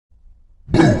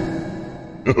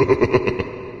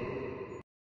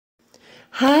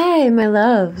Hi, my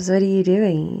loves. What are you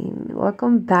doing?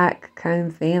 Welcome back,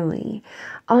 crime family.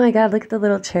 Oh my god, look at the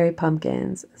little cherry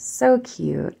pumpkins. So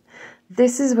cute.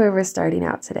 This is where we're starting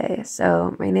out today.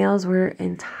 So, my nails were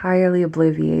entirely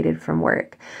obliviated from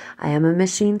work. I am a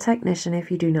machine technician,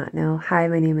 if you do not know. Hi,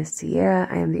 my name is Sierra.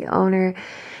 I am the owner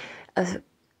of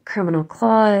Criminal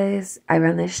Claws. I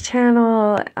run this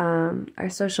channel, our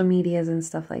social medias and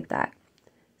stuff like that.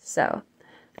 So,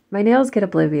 my nails get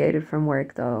obliviated from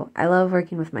work though. I love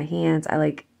working with my hands. I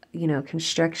like,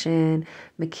 construction,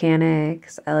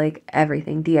 mechanics. I like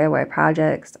everything, DIY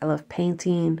projects. I love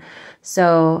painting.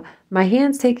 So my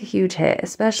hands take a huge hit,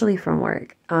 especially from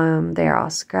work. They are all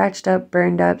scratched up,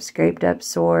 burned up, scraped up,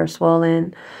 sore,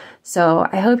 swollen. So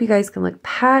I hope you guys can look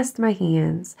past my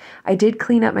hands. I did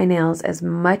clean up my nails as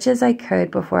much as I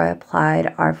could before I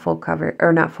applied our full cover,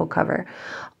 or not full cover,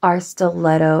 our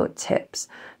stiletto tips.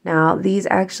 Now, these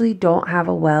actually don't have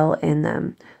a well in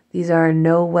them. These are a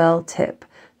no well tip.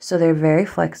 So they're very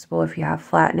flexible. If you have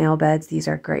flat nail beds, these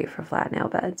are great for flat nail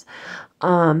beds.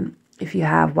 If you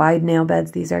have wide nail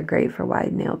beds, these are great for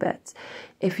wide nail beds.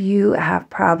 If you have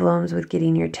problems with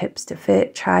getting your tips to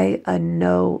fit, try a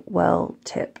no well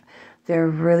tip. They're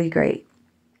really great.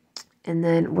 And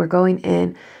then we're going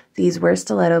in. These were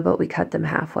stiletto, but we cut them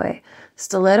halfway.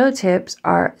 Stiletto tips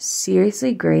are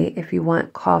seriously great if you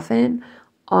want coffin,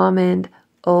 almond,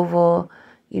 oval,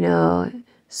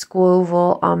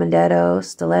 squoval, almondetto,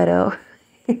 stiletto.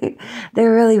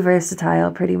 They're really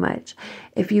versatile pretty much.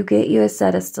 If you get you a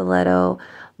set of stiletto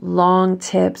long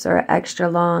tips or extra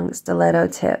long stiletto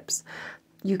tips,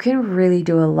 you can really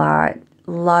do a lot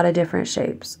of different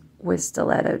shapes with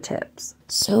stiletto tips.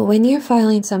 So when you're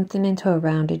filing something into a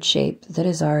rounded shape that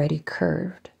is already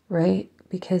curved, right?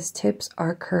 Because tips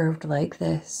are curved like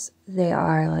this. They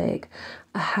are like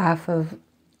a half of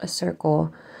a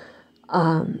circle.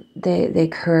 They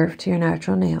curve to your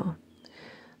natural nail.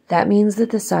 That means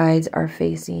that the sides are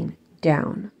facing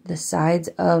down. The sides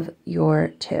of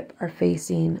your tip are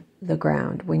facing the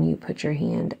ground when you put your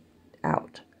hand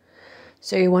out.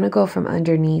 So you want to go from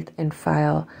underneath and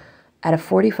file at a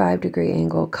 45-degree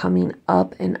angle, coming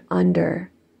up and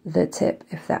under the tip,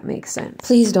 if that makes sense.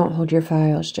 Please don't hold your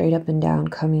file straight up and down,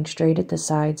 coming straight at the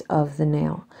sides of the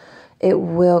nail. It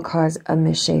will cause a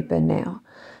misshapen nail.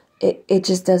 It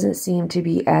just doesn't seem to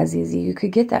be as easy. You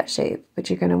could get that shape,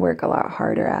 but you're going to work a lot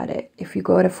harder at it. If you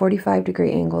go at a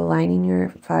 45-degree angle, lining your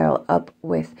file up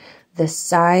with the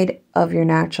side of your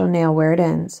natural nail where it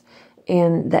ends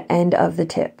and the end of the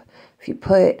tip. If you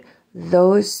put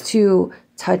those two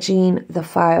touching the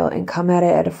file and come at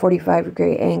it at a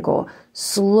 45-degree angle,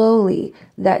 slowly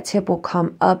that tip will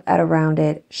come up at a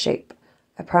rounded shape.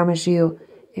 I promise you,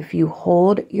 if you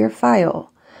hold your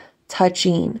file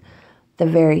touching the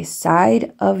very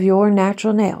side of your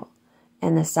natural nail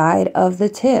and the side of the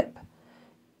tip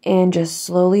and just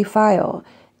slowly file,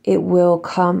 it will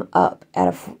come up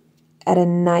at a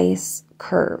nice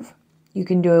curve. You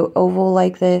can do oval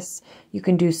like this. You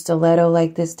can do stiletto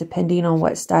like this, depending on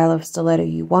what style of stiletto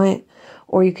you want,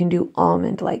 or you can do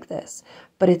almond like this.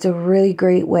 But it's a really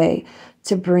great way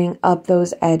to bring up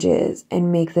those edges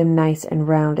and make them nice and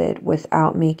rounded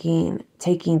without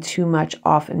taking too much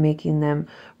off and making them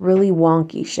really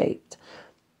wonky shaped.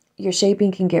 Your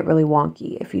shaping can get really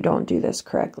wonky if you don't do this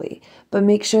correctly, but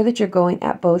make sure that you're going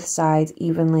at both sides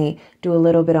evenly. Do a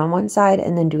little bit on one side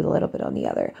and then do a little bit on the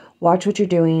other. Watch what you're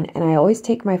doing, and I always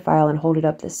take my file and hold it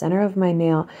up the center of my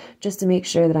nail just to make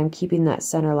sure that I'm keeping that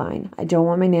center line. I don't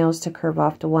want my nails to curve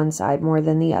off to one side more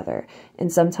than the other,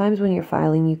 and sometimes when you're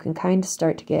filing, you can kind of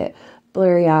start to get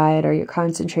blurry-eyed or you're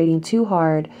concentrating too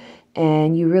hard,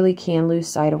 and you really can lose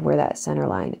sight of where that center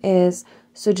line is.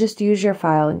 So just use your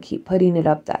file and keep putting it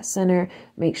up that center.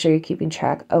 Make sure you're keeping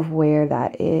track of where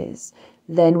that is.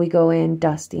 Then we go in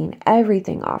dusting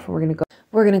everything off, and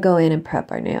we're gonna go in and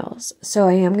prep our nails. So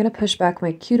I am gonna push back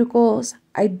my cuticles.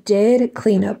 I did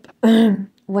clean up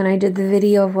when I did the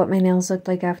video of what my nails looked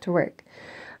like after work.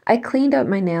 I cleaned up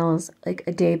my nails like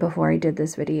a day before I did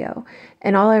this video,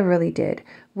 and all I really did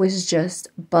was just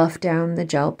buff down the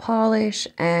gel polish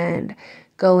and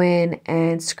go in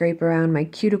and scrape around my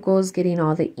cuticles, getting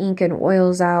all the ink and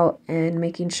oils out and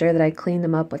making sure that I clean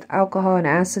them up with alcohol and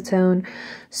acetone.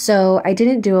 So I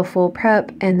didn't do a full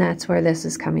prep, and that's where this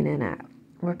is coming in at.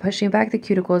 We're pushing back the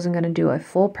cuticles. I'm going to do a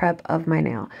full prep of my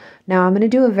nail. Now I'm going to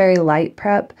do a very light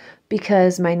prep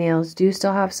because my nails do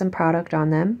still have some product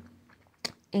on them.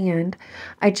 And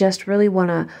I just really want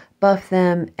to buff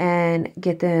them and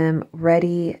get them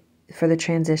ready for the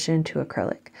transition to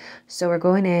acrylic. So we're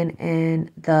going in, and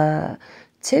the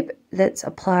tip that's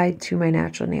applied to my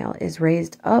natural nail is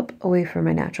raised up away from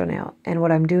my natural nail. And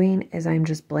what I'm doing is I'm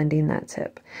just blending that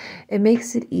tip. It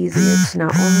makes it easier to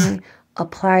not only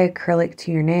apply acrylic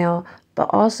to your nail, but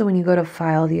also when you go to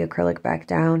file the acrylic back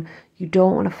down, you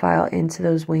don't want to file into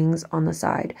those wings on the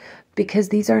side. Because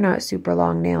these are not super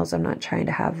long nails, I'm not trying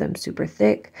to have them super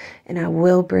thick. And I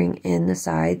will bring in the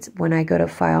sides when I go to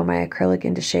file my acrylic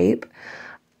into shape.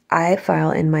 I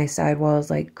file in my sidewalls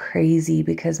like crazy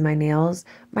because my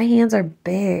hands are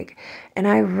big. And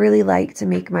I really like to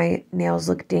make my nails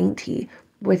look dainty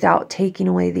without taking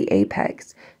away the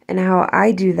apex. And how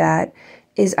I do that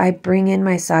is I bring in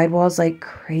my sidewalls like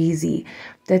crazy.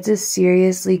 That's a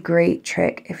seriously great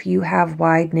trick if you have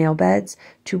wide nail beds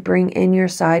to bring in your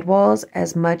sidewalls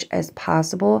as much as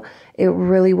possible. It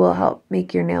really will help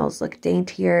make your nails look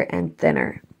daintier and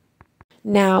thinner.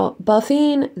 Now,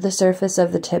 buffing the surface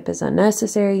of the tip is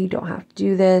unnecessary. You don't have to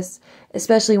do this,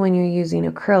 especially when you're using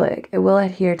acrylic. It will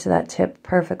adhere to that tip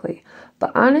perfectly.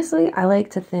 But honestly, I like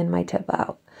to thin my tip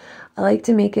out. I like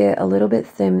to make it a little bit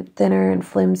thinner and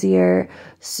flimsier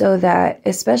so that,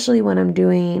 especially when I'm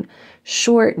doing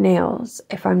short nails,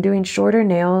 if I'm doing shorter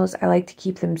nails, I like to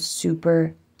keep them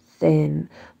super thin.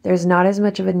 There's not as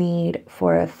much of a need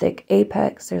for a thick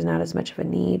apex. There's not as much of a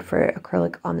need for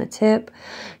acrylic on the tip.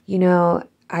 You know,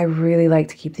 I really like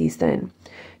to keep these thin.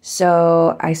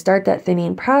 So I start that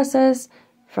thinning process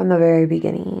from the very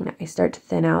beginning. I start to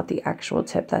thin out the actual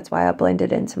tip. That's why I blend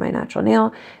it into my natural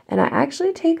nail. And I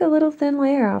actually take a little thin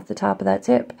layer off the top of that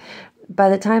tip. By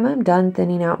the time I'm done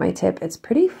thinning out my tip, it's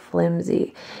pretty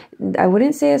flimsy. I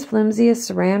wouldn't say as flimsy as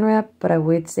saran wrap, but I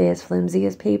would say as flimsy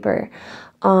as paper.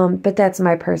 But that's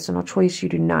my personal choice. You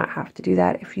do not have to do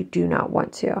that if you do not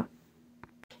want to.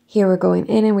 Here we're going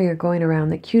in and we are going around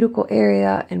the cuticle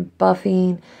area and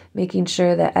buffing, making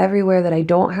sure that everywhere that I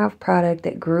don't have product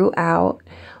that grew out,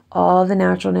 all the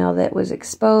natural nail that was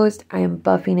exposed, I am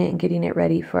buffing it and getting it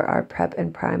ready for our prep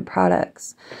and prime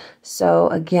products. So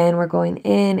again, we're going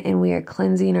in and we are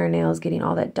cleansing our nails, getting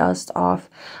all that dust off.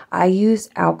 I use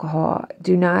alcohol.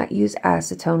 Do not use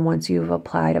acetone once you've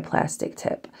applied a plastic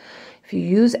tip. If you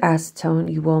use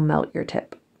acetone, you will melt your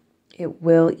tip. It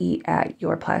will eat at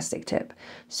your plastic tip.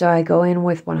 So I go in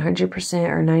with 100%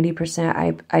 or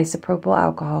 90% isopropyl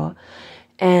alcohol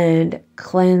and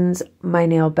cleanse my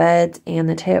nail beds and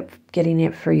the tip, getting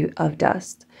it free of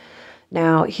dust.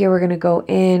 Now here we're going to go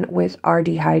in with our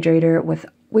dehydrator,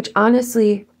 which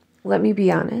honestly, let me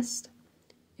be honest,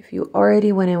 if you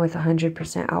already went in with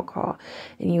 100% alcohol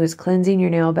and you was cleansing your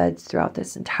nail beds throughout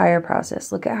this entire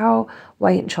process, look at how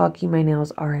white and chalky my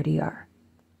nails already are.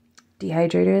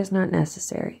 Dehydrator is not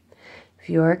necessary. If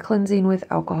you are cleansing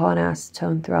with alcohol and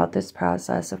acetone throughout this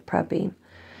process of prepping,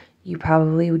 you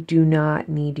probably do not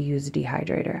need to use a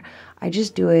dehydrator. I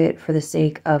just do it for the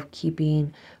sake of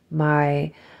keeping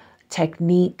my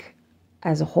technique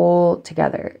as a whole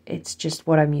together. It's just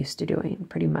what I'm used to doing,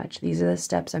 pretty much. These are the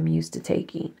steps I'm used to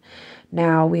taking.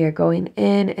 Now we are going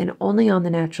in and only on the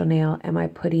natural nail am I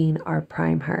putting our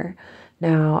Prime-Her.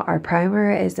 Now our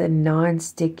Primer is a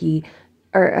non-sticky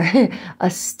or a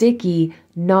sticky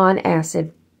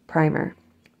non-acid primer.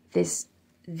 This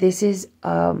is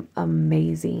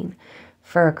amazing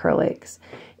for acrylics.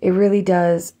 It really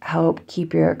does help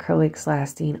keep your acrylics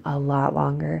lasting a lot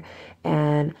longer.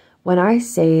 And when I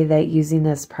say that using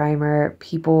this primer,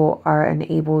 people are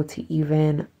unable to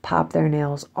even pop their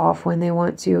nails off when they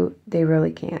want to, they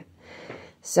really can't.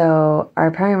 So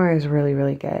our primer is really,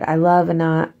 really good. I love a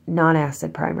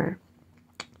non-acid primer.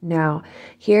 Now,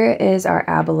 here is our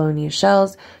Abalone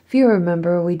shells. If you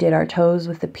remember, we did our toes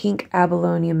with the pink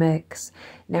Abalone mix.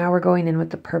 Now we're going in with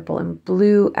the purple and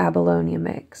blue Abalone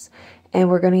mix. And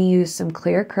we're going to use some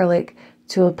clear acrylic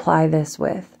to apply this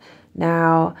with.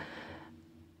 Now,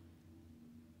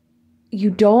 you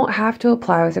don't have to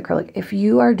apply with acrylic. If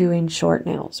you are doing short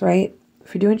nails, right?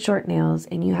 If you're doing short nails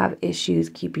and you have issues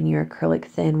keeping your acrylic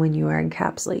thin when you are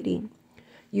encapsulating,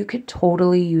 you could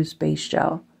totally use base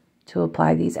gel to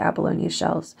apply these abalone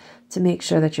shells to make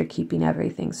sure that you're keeping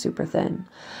everything super thin.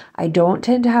 I don't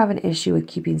tend to have an issue with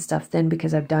keeping stuff thin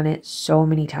because I've done it so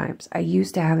many times. I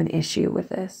used to have an issue with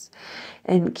this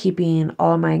and keeping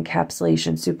all my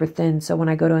encapsulation super thin, so when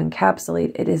I go to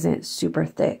encapsulate, it isn't super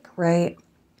thick, right?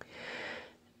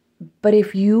 But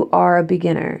if you are a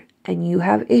beginner and you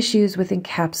have issues with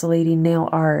encapsulating nail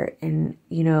art and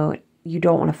you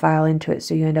don't want to file into it,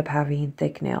 so you end up having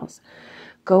thick nails,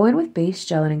 go in with base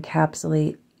gel and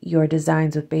encapsulate your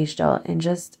designs with base gel and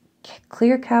just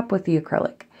clear cap with the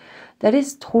acrylic. That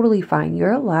is totally fine.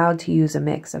 You're allowed to use a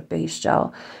mix of base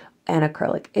gel and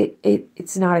acrylic.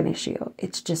 It's not an issue.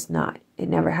 It's just not. It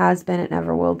never has been. It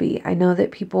never will be. I know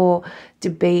that people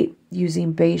debate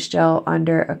using base gel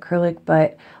under acrylic,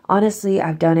 but honestly,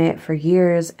 I've done it for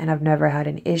years and I've never had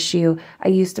an issue. I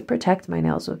used to protect my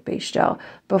nails with base gel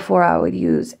before I would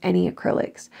use any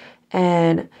acrylics.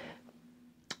 And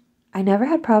I never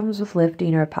had problems with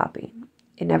lifting or popping.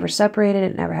 It never separated.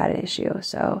 It never had an issue.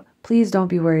 So please don't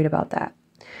be worried about that.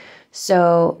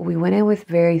 So we went in with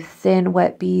very thin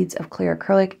wet beads of clear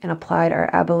acrylic and applied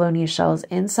our Abalone shells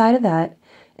inside of that.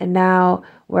 And now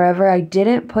wherever I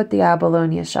didn't put the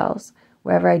Abalone shells,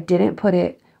 wherever I didn't put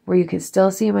it, where you can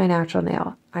still see my natural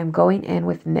nail, I'm going in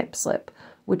with Nip Slip,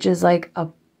 which is like a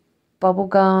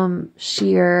bubblegum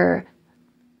sheer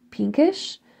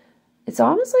pinkish. It's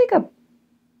almost like a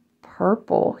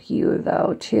purple hue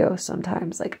though too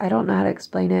sometimes. Like I don't know how to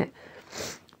explain it.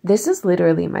 This is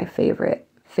literally my favorite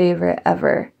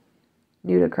ever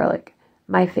nude acrylic.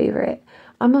 My favorite.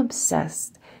 I'm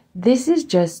obsessed. This is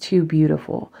just too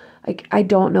beautiful. Like I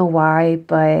don't know why,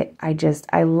 but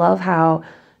I love how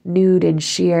nude and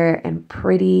sheer and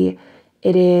pretty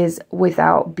it is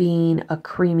without being a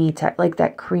creamy like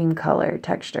that cream color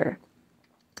texture.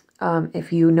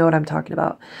 If you know what I'm talking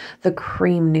about, the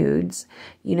cream nudes,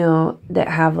 you know, that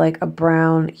have like a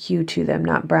brown hue to them,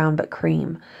 not brown, but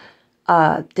cream.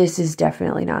 This is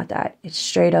definitely not that. It's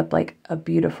straight up like a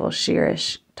beautiful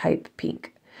sheerish type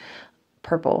pink,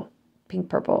 purple, pink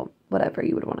purple, whatever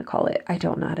you would want to call it. I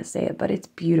don't know how to say it, but it's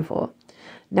beautiful.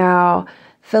 Now,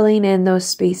 filling in those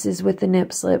spaces with the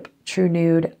Nip Slip True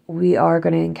Nude, we are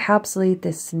going to encapsulate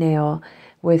this nail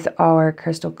with our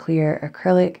crystal clear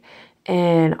acrylic.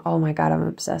 And oh my God, I'm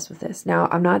obsessed with this. Now,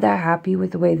 I'm not that happy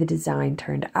with the way the design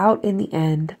turned out in the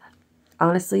end.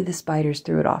 Honestly, the spiders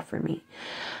threw it off for me.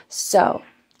 So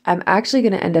I'm actually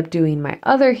going to end up doing my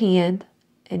other hand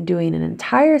and doing an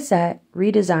entire set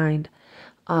redesigned.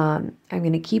 I'm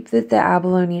going to keep the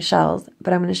Abalone shells,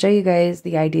 but I'm going to show you guys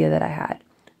the idea that I had.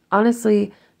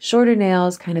 Honestly, shorter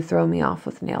nails kind of throw me off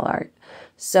with nail art.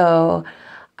 So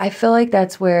I feel like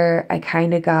that's where I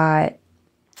kind of got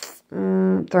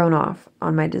thrown off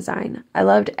on my design. I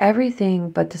loved everything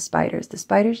but the spiders. The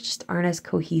spiders just aren't as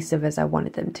cohesive as I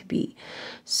wanted them to be.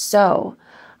 So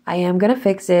I am going to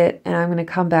fix it and I'm going to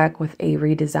come back with a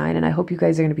redesign, and I hope you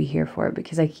guys are going to be here for it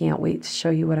because I can't wait to show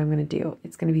you what I'm going to do.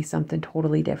 It's going to be something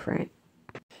totally different.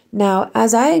 Now,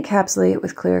 as I encapsulate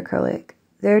with clear acrylic,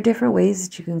 there are different ways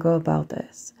that you can go about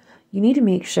this. You need to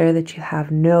make sure that you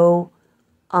have no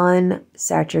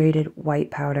unsaturated white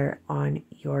powder on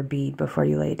your bead before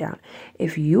you lay it down.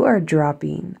 If you are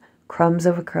dropping crumbs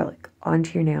of acrylic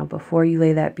onto your nail before you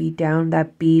lay that bead down,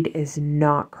 that bead is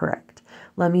not correct.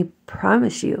 Let me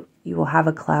promise you, you will have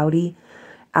a cloudy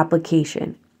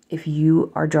application if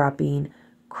you are dropping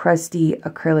crusty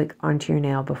acrylic onto your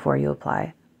nail before you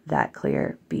apply that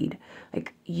clear bead.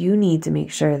 Like, you need to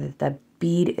make sure that the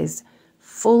bead is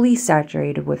fully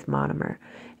saturated with monomer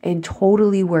and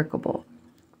totally workable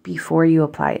before you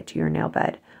apply it to your nail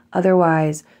bed.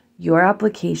 Otherwise, your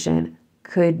application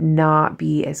could not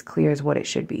be as clear as what it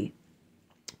should be.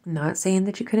 I'm not saying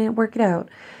that you couldn't work it out,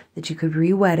 that you could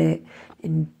re-wet it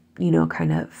and, you know,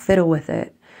 kind of fiddle with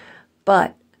it.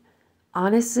 But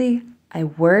honestly, I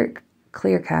work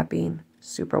clear capping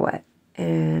super wet,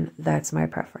 and that's my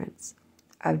preference.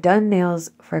 I've done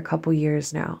nails for a couple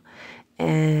years now,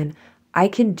 and I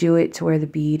can do it to where the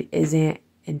bead isn't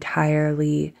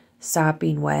entirely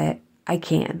sopping wet. I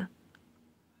can,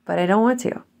 but I don't want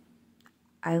to.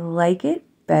 I like it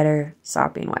better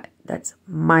sopping wet. That's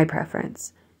my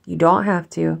preference. You don't have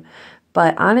to,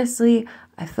 but honestly,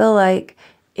 I feel like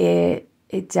it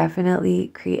definitely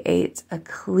creates a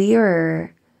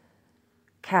clearer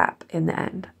cap in the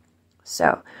end.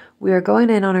 So we are going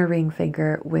in on our ring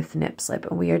finger with Nip Slip,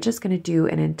 and we are just going to do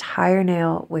an entire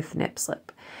nail with Nip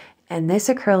Slip. And this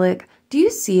acrylic, do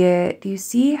you see it? Do you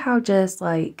see how just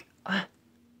like,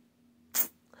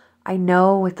 I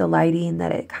know with the lighting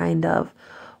that it kind of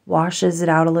washes it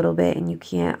out a little bit and you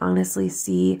can't honestly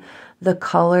see the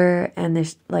color and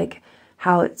this, like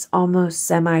how it's almost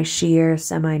semi-sheer,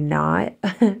 semi-not.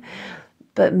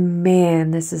 But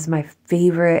man, this is my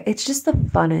favorite. It's just the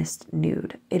funnest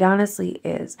nude. It honestly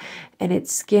is. And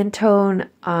it's skin tone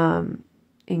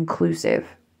inclusive,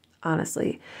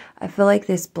 honestly. I feel like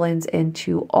this blends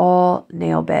into all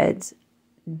nail beds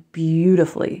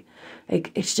beautifully.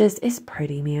 Like, it's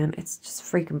pretty, man. It's just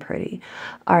freaking pretty.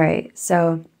 All right,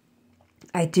 so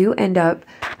I do end up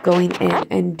going in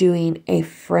and doing a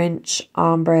French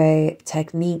ombre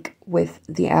technique with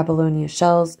the Abalone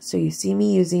shells. So you see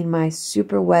me using my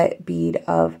super wet bead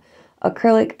of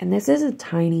acrylic, and this is a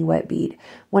tiny wet bead.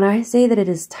 When I say that it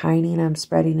is tiny and I'm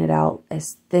spreading it out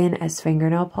as thin as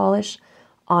fingernail polish,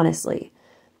 Honestly,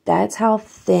 that's how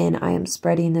thin I am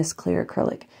spreading this clear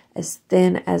acrylic, as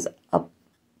thin as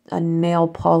a nail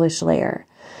polish layer.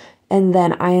 And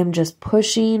then I am just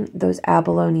pushing those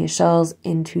abalone shells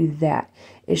into that.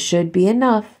 It should be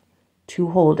enough to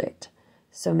hold it.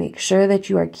 So make sure that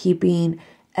you are keeping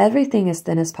everything as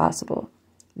thin as possible.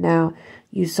 Now,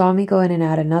 you saw me go in and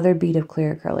add another bead of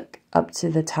clear acrylic up to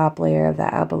the top layer of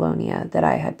that abalone that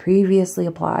I had previously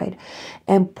applied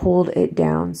and pulled it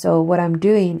down. So what I'm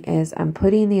doing is I'm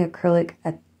putting the acrylic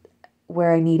at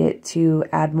where I need it to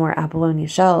add more abalone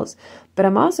shells, but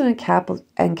I'm also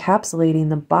encapsulating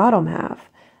the bottom half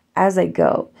as I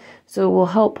go. So it will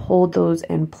help hold those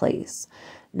in place.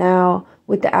 Now,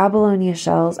 with the abalone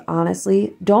shells,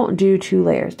 honestly, don't do 2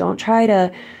 layers. Don't try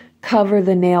to cover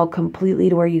the nail completely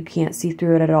to where you can't see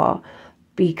through it at all,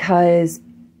 because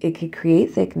it could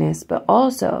create thickness, but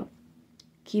also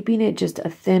keeping it just a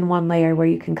thin 1 layer where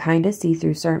you can kind of see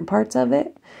through certain parts of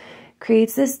it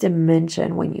creates this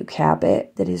dimension when you cap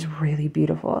it that is really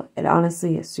beautiful. It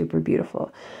honestly is super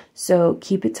beautiful. So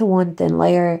keep it to 1 thin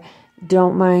layer.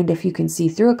 Don't mind if you can see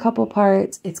through a couple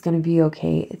parts. It's going to be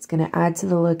okay. It's going to add to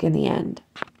the look in the end.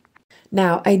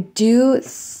 Now, I do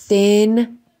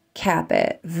thin cap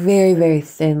it very, very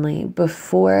thinly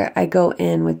before I go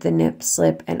in with the nip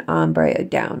slip and ombre it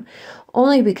down.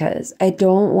 Only because I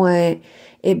don't want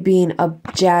it being a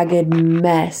jagged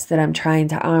mess that I'm trying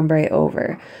to ombre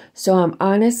over. So I'm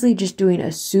honestly just doing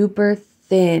a super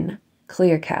thin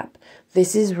clear cap.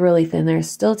 This is really thin.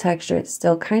 There's still texture. It's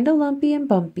still kind of lumpy and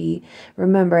bumpy.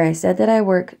 Remember, I said that I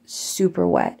work super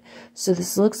wet. So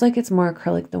this looks like it's more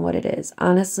acrylic than what it is.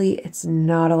 Honestly, it's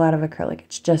not a lot of acrylic.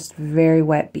 It's just very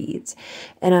wet beads.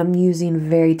 And I'm using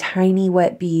very tiny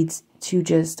wet beads to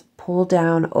just pull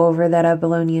down over that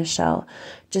abalone shell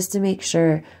just to make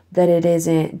sure that it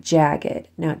isn't jagged.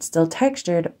 Now, it's still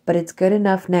textured, but it's good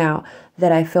enough now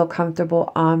that I feel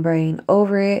comfortable ombreing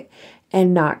over it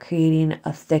and not creating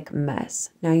a thick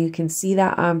mess. Now you can see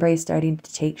that ombre starting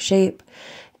to take shape.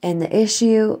 And the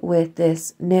issue with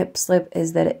this nip slip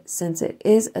is that since it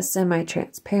is a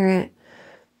semi-transparent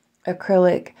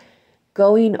acrylic,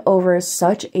 going over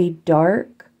such a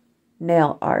dark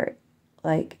nail art,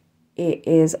 like, it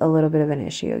is a little bit of an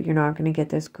issue. You're not going to get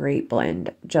this great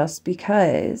blend just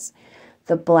because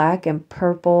the black and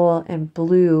purple and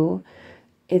blue,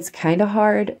 it's kind of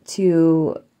hard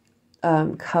to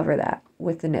cover that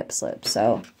with the nip slip.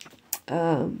 So,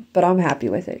 but I'm happy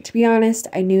with it. To be honest,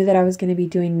 I knew that I was going to be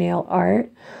doing nail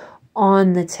art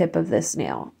on the tip of this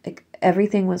nail. Like,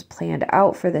 everything was planned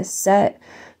out for this set,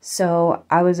 so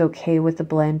I was okay with the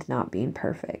blend not being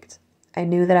perfect. I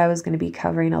knew that I was going to be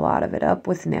covering a lot of it up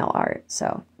with nail art,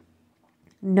 so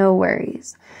no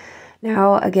worries.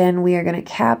 Now, again, we are going to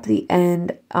cap the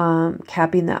end,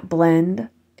 capping that blend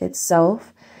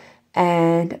itself,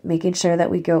 and making sure that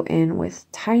we go in with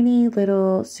tiny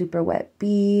little super wet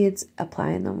beads,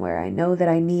 applying them where I know that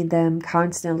I need them,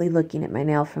 constantly looking at my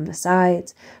nail from the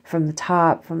sides, from the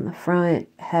top, from the front,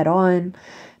 head on,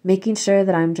 making sure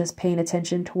that I'm just paying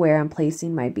attention to where I'm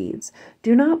placing my beads.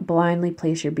 Do not blindly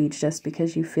place your beads just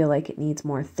because you feel like it needs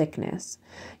more thickness.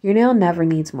 Your nail never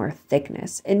needs more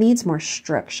thickness. It needs more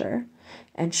structure.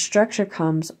 And structure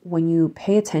comes when you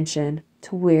pay attention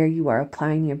to where you are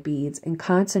applying your beads and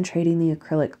concentrating the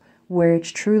acrylic where it's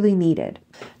truly needed.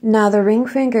 Now, the ring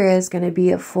finger is going to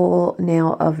be a full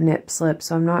nail of nip slip,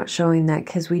 so I'm not showing that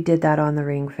because we did that on the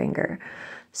ring finger.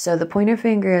 So the pointer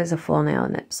finger is a full nail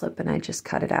nip slip, and I just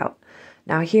cut it out.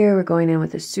 Now here we're going in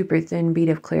with a super thin bead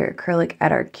of clear acrylic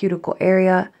at our cuticle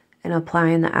area and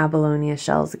applying the abalone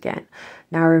shells again.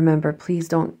 Now remember, please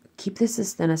don't keep this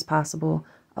as thin as possible.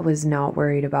 I was not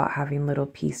worried about having little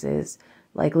pieces,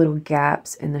 like little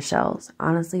gaps in the shells.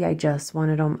 Honestly, I just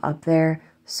wanted them up there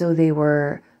so they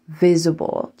were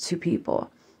visible to people.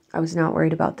 I was not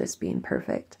worried about this being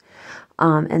perfect.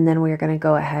 And then we're going to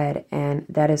go ahead, and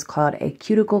that is called a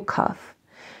cuticle cuff.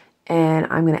 And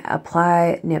I'm going to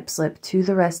apply nip slip to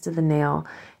the rest of the nail.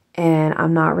 And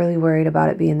I'm not really worried about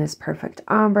it being this perfect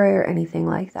ombre or anything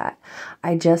like that.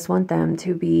 I just want them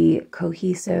to be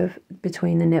cohesive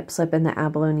between the nip slip and the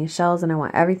abalone shells. And I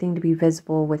want everything to be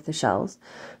visible with the shells.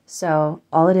 So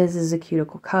all it is a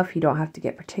cuticle cuff. You don't have to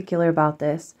get particular about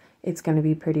this. It's going to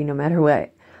be pretty no matter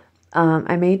what.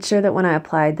 I made sure that when I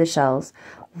applied the shells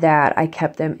that I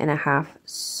kept them in a half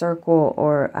circle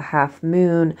or a half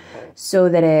moon so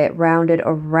that it rounded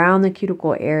around the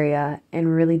cuticle area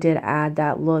and really did add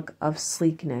that look of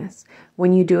sleekness.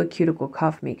 When you do a cuticle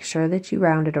cuff, make sure that you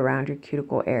round it around your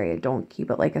cuticle area. Don't keep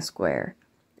it like a square.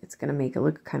 It's going to make it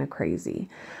look kind of crazy.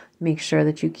 Make sure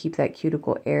that you keep that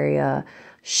cuticle area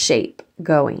shape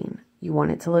going. You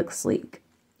want it to look sleek.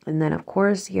 And then of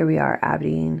course, here we are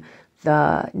adding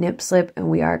the nip slip, and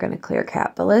we are going to clear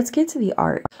cap. But let's get to the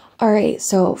art. All right,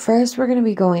 so first we're going to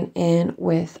be going in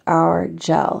with our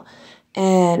gel,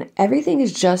 and everything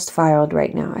is just filed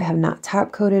right now. I have not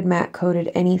top coated, matte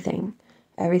coated, anything.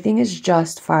 Everything is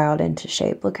just filed into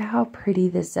shape. Look at how pretty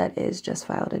this set is, just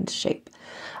filed into shape.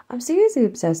 I'm seriously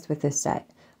obsessed with this set.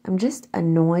 I'm just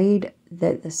annoyed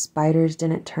that the spiders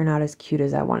didn't turn out as cute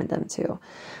as I wanted them to.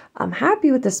 I'm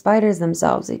happy with the spiders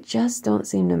themselves. They just don't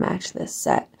seem to match this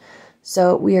set.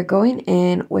 So we are going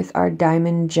in with our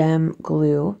diamond gem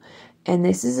glue, and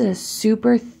this is a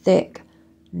super thick,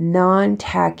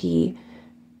 non-tacky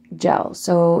gel.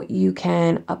 So you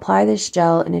can apply this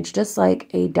gel, and it's just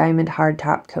like a diamond hard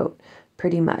top coat,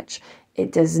 pretty much.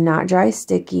 It does not dry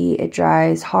sticky. It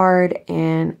dries hard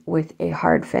and with a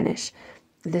hard finish.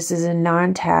 This is a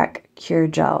non-tack cure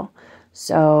gel.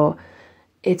 So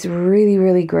it's really,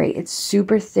 really great. It's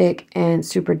super thick and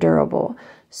super durable.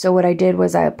 So what I did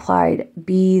was I applied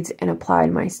beads and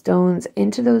applied my stones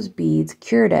into those beads,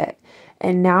 cured it,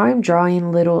 and now I'm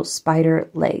drawing little spider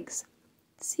legs.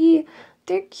 See,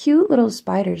 they're cute little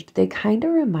spiders, but they kind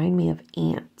of remind me of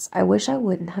ants. I wish I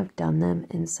wouldn't have done them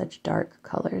in such dark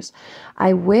colors.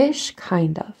 I wish,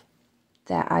 kind of,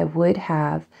 that I would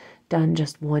have done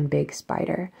just one big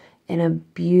spider in a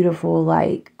beautiful,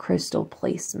 like, crystal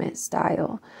placement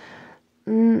style.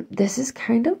 This is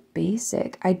kind of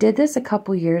basic. I did this a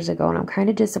couple years ago, and I'm kind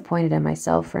of disappointed in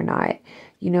myself for not,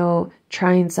 you know,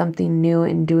 trying something new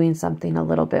and doing something a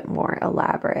little bit more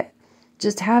elaborate.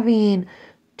 Just having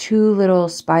two little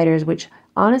spiders, which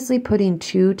honestly putting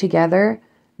two together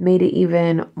made it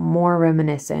even more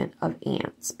reminiscent of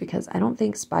ants, because I don't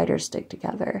think spiders stick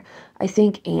together. I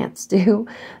think ants do.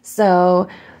 So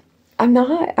I'm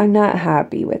not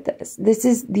happy with this. This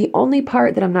is the only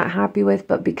part that I'm not happy with,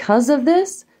 but because of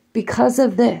this,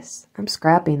 I'm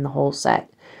scrapping the whole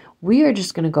set. We are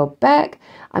just going to go back.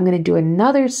 I'm going to do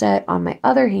another set on my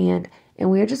other hand, and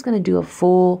we are just going to do a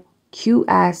full cute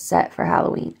ass set for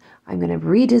Halloween. I'm going to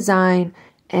redesign,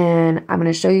 and I'm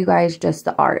going to show you guys just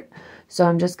the art. So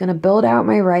I'm just going to build out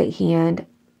my right hand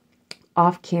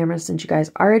off camera, since you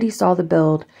guys already saw the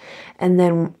build, and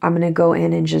then I'm going to go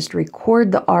in and just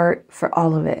record the art for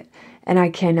all of it. And I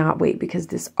cannot wait, because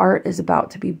this art is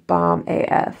about to be bomb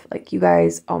AF. Like, you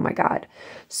guys, oh my god.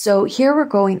 So here we're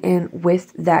going in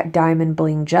with that diamond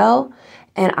bling gel,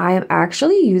 and I am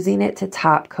actually using it to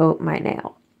top coat my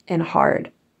nail in hard.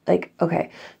 Like,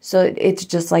 okay, so it's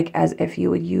just like as if you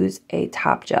would use a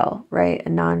top gel, right? A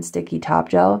non-sticky top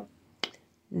gel.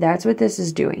 That's what this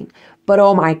is doing. But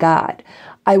oh my god,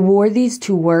 I wore these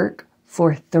to work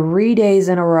for 3 days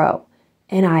in a row,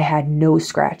 and I had no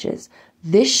scratches.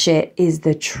 This shit is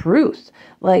the truth.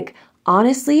 Like,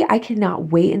 honestly, I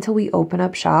cannot wait until we open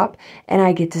up shop and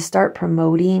I get to start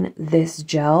promoting this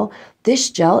gel. This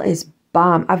gel is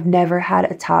bomb. I've never had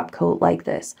a top coat like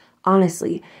this.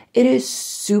 Honestly, it is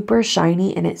super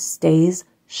shiny, and it stays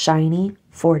shiny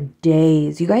for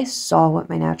days. You guys saw what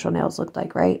my natural nails looked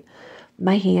like, right?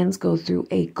 My hands go through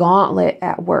a gauntlet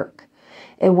at work.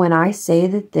 And when I say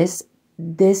that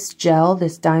this gel,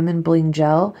 this diamond bling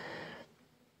gel,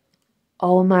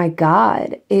 oh my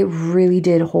god, it really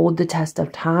did hold the test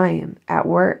of time at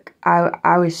work.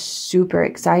 I was super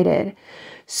excited.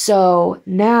 So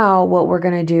now what we're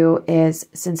going to do is,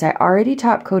 since I already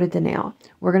top coated the nail,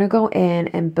 we're going to go in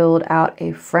and build out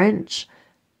a French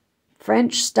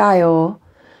style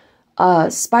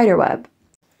spider web.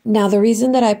 Now, the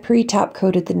reason that I pre-top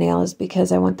coated the nail is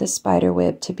because I want the spider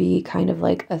web to be kind of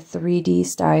like a 3D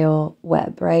style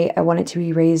web, right? I want it to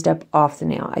be raised up off the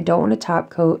nail. I don't want to top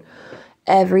coat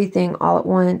everything all at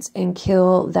once and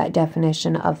kill that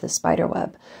definition of the spider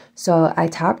web. So I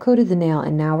top coated the nail,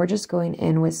 and now we're just going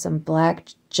in with some black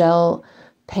gel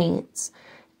paints,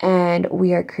 and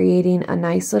we are creating a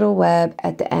nice little web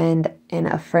at the end in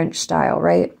a French style,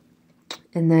 right?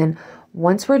 And then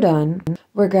once we're done,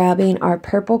 we're grabbing our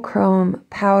purple chrome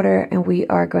powder, and we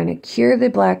are going to cure the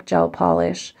black gel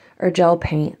polish or gel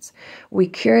paints. We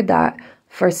cured that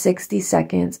for 60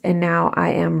 seconds, and now I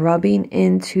am rubbing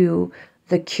into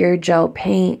the cured gel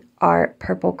paint our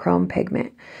purple chrome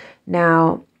pigment.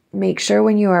 Now, make sure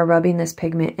when you are rubbing this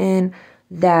pigment in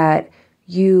that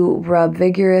you rub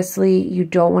vigorously. You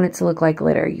don't want it to look like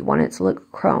glitter. You want it to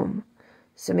look chrome.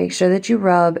 So make sure that you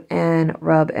rub and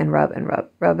rub and rub and rub.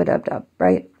 Rub it up,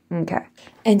 right? Okay.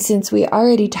 And since we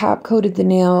already top coated the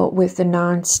nail with the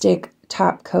non-stick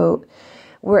top coat,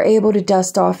 we're able to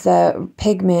dust off the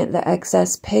pigment, the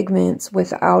excess pigments,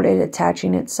 without it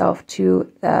attaching itself to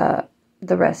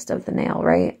the rest of the nail,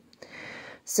 right?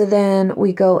 So then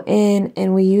we go in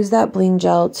and we use that bling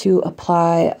gel to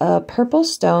apply a purple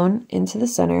stone into the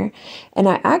center. And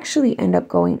I actually end up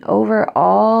going over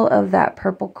all of that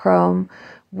purple chrome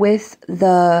with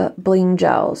the bling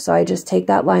gel. So I just take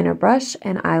that liner brush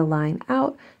and I line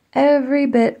out every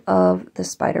bit of the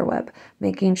spider web,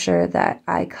 making sure that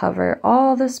I cover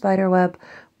all the spider web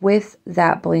with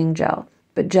that bling gel,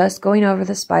 but just going over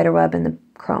the spider web and the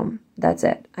chrome. That's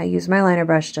it. I use my liner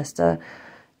brush just to,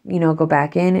 you know, go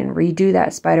back in and redo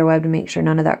that spider web to make sure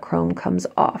none of that chrome comes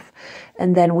off.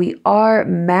 And then we are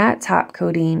matte top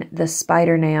coating the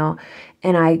spider nail,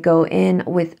 and I go in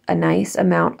with a nice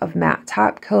amount of matte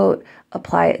top coat,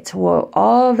 apply it to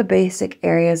all the basic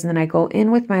areas, and then I go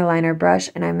in with my liner brush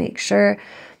and I make sure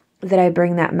that I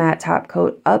bring that matte top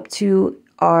coat up to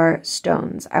our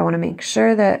stones. I want to make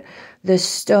sure that the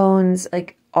stones,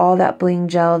 like all that bling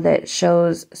gel that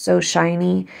shows so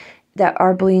shiny, that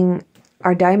our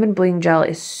diamond bling gel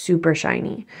is super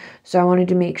shiny. So I wanted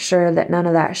to make sure that none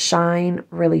of that shine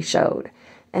really showed.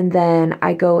 And then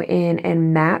I go in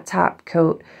and matte top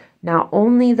coat not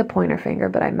only the pointer finger,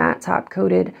 but I matte top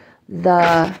coated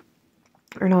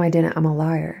or no, I didn't. I'm a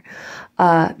liar.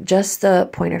 Just the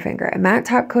pointer finger. I matte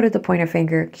top coated the pointer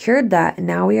finger, cured that, and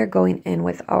now we are going in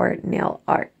with our nail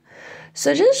art.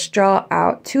 So just draw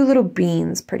out two little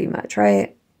beans pretty much,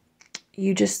 right?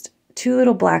 Two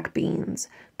little black beans.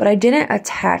 But I didn't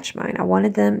attach mine. I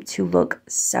wanted them to look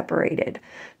separated.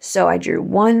 So I drew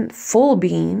one full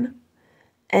bean,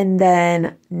 and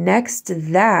then next to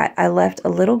that, I left a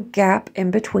little gap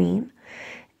in between,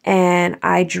 and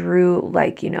I drew,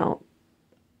 like, you know,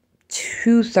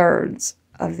 2/3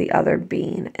 of the other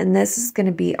bean. And this is going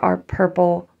to be our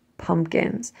purple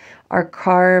pumpkins, our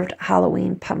carved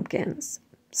Halloween pumpkins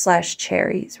 /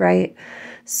 cherries, right?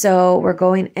 So we're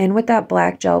going in with that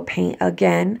black gel paint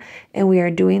again, and we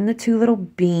are doing the two little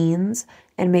beans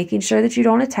and making sure that you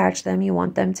don't attach them. You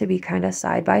want them to be kind of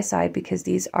side by side because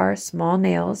these are small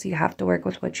nails. You have to work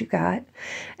with what you got.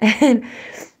 And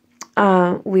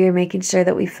we are making sure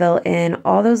that we fill in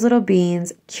all those little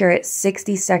beans, cure it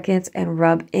 60 seconds, and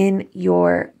rub in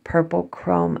your purple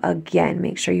chrome again.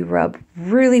 Make sure you rub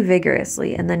really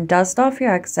vigorously and then dust off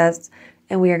your excess.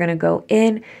 And we are going to go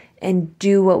in and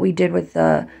do what we did with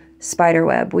the spider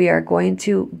web. We are going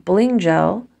to bling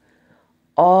gel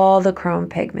all the chrome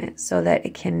pigment so that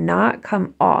it cannot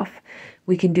come off.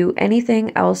 We can do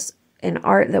anything else in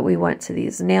art that we want to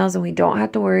these nails, and we don't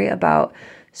have to worry about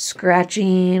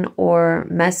scratching or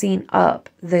messing up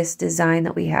this design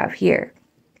that we have here.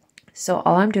 So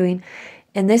all I'm doing,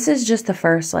 and this is just the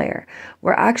first layer,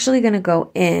 we're actually going to go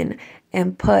in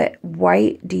and put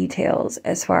white details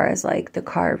as far as like the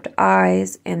carved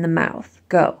eyes and the mouth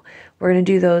go. We're going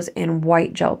to do those in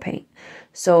white gel paint.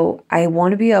 So I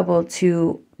want to be able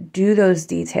to do those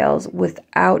details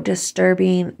without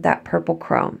disturbing that purple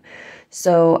chrome.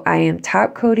 So I am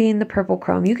top coating the purple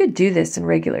chrome. You could do this in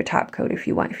regular top coat if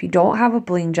you want. If you don't have a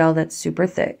bling gel that's super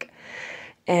thick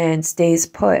and stays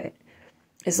put,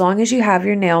 as long as you have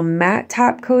your nail matte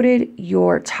top coated,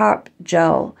 your top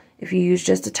gel, if you use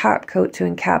just a top coat to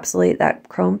encapsulate that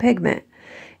chrome pigment,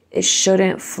 it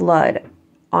shouldn't flood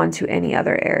onto any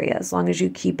other area as long as you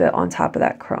keep it on top of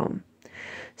that chrome.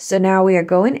 So now we are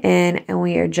going in and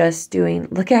we are just doing,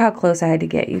 look at how close I had to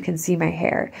get. You can see my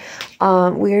hair.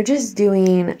 We are just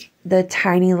doing the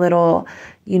tiny little,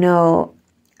 you know,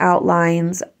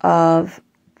 outlines of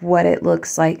what it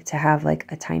looks like to have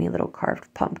like a tiny little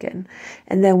carved pumpkin.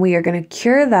 And then we are going to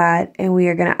cure that, and we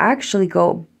are going to actually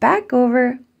go back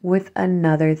over with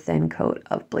another thin coat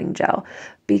of bling gel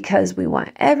because we want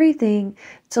everything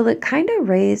to look kind of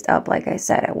raised up. Like I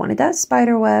said, I wanted that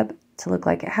spider web to look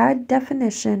like it had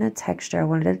definition and texture. I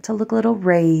wanted it to look a little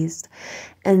raised.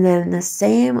 And then the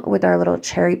same with our little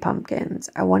cherry pumpkins.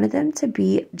 I wanted them to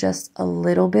be just a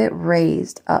little bit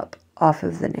raised up off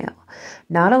of the nail.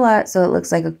 Not a lot so it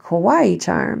looks like a kawaii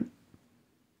charm,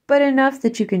 but enough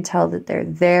that you can tell that they're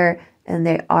there and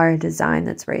they are a design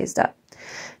that's raised up.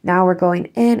 Now we're going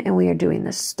in and we are doing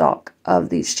the stalk of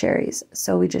these cherries.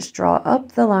 So we just draw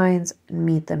up the lines and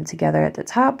meet them together at the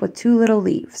top with two little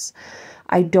leaves.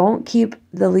 I don't keep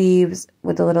the leaves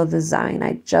with a little design.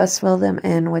 I just fill them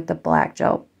in with the black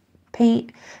gel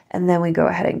paint, and then we go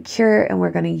ahead and cure, and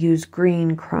we're going to use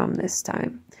green chrome this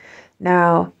time.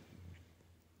 Now,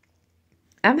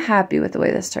 I'm happy with the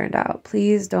way this turned out.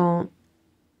 Please don't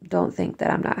think that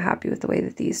I'm not happy with the way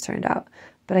that these turned out.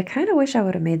 But I kind of wish I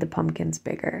would have made the pumpkins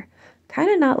bigger.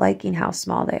 Kind of not liking how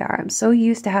small they are. I'm so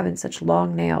used to having such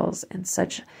long nails and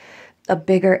such a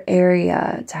bigger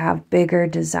area to have bigger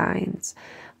designs.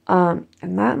 I'm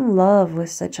not in love with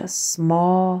such a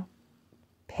small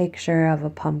picture of a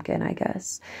pumpkin, I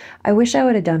guess. I wish I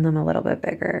would have done them a little bit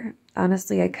bigger.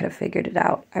 Honestly, I could have figured it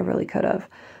out. I really could have.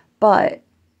 But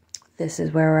this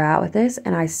is where we're at with this,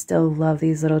 and I still love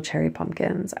these little cherry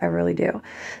pumpkins. I really do.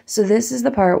 So this is the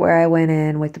part where I went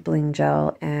in with the bling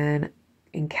gel and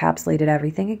encapsulated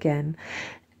everything again.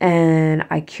 And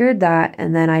I cured that,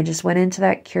 and then I just went into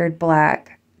that cured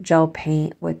black gel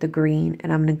paint with the green,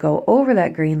 and I'm going to go over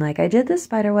that green like I did the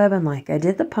spider web and like I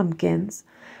did the pumpkins.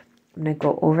 I'm going to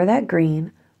go over that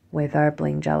green with our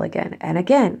bling gel again. And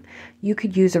again, you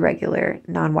could use a regular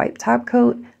non-wipe top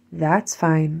coat. That's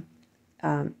fine,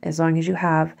 as long as you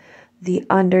have the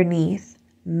underneath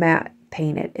matte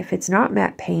painted. If it's not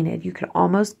matte painted, you can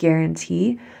almost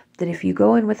guarantee that if you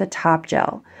go in with a top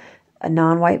gel, a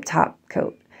non-wipe top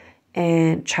coat,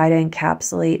 and try to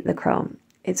encapsulate the chrome,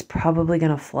 it's probably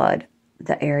going to flood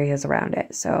the areas around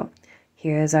it. So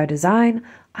here's our design.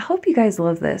 I hope you guys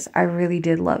love this. I really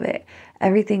did love it.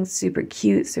 Everything's super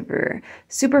cute,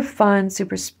 super fun,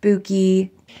 super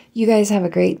spooky. You guys have a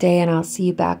great day, and I'll see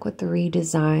you back with the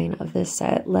redesign of this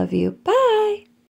set. Love you. Bye.